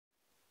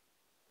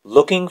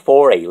Looking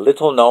for a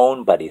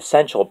little-known but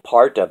essential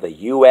part of the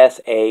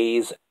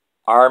USA's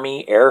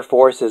Army Air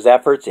Force's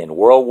efforts in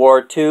World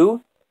War II?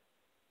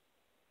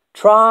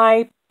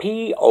 Try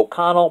P.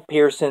 O'Connell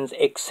Pearson's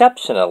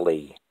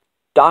exceptionally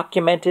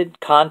documented,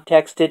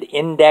 contexted,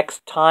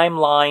 indexed,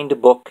 timelined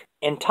book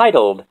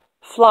entitled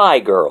Fly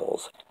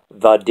Girls,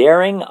 The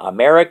Daring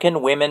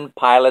American Women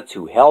Pilots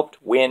Who Helped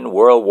Win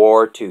World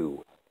War II,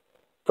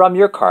 from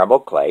your Carmel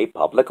Clay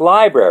Public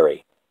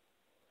Library.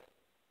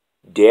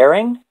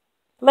 Daring?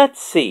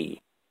 Let's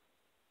see.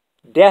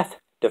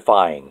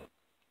 Death-defying.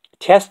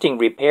 Testing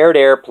repaired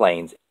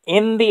airplanes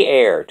in the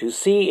air to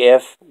see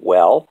if,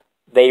 well,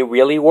 they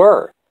really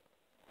were.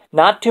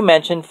 Not to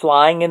mention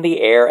flying in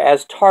the air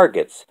as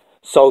targets,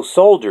 so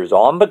soldiers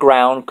on the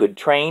ground could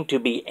train to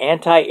be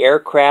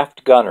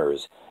anti-aircraft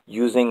gunners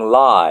using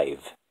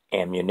live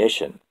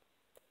ammunition.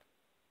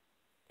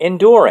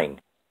 Enduring.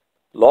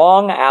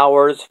 Long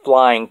hours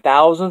flying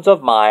thousands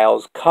of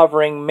miles,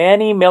 covering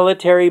many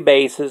military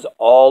bases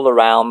all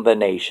around the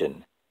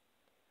nation.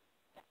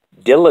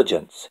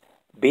 Diligence.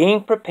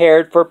 Being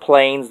prepared for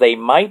planes they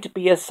might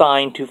be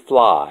assigned to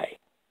fly.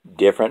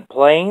 Different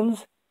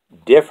planes,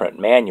 different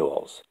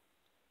manuals.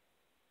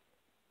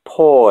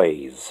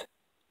 Poise.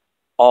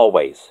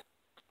 Always.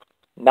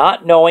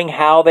 Not knowing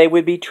how they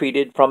would be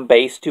treated from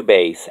base to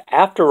base.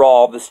 After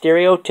all, the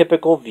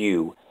stereotypical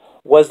view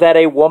was that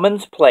a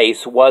woman's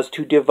place was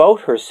to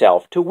devote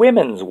herself to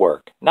women's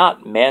work,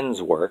 not men's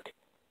work.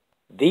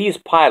 These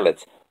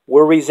pilots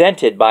were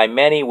resented by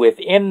many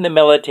within the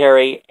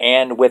military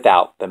and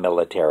without the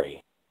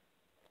military.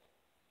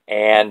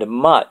 And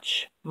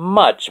much,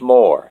 much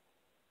more.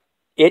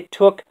 It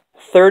took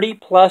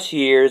 30-plus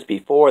years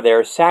before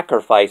their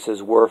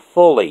sacrifices were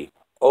fully,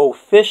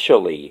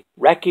 officially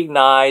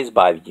recognized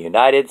by the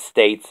United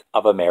States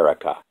of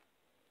America.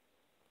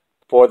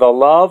 For the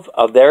love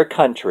of their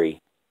country,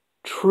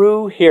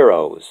 true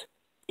heroes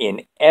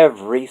in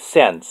every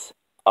sense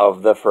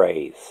of the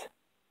phrase.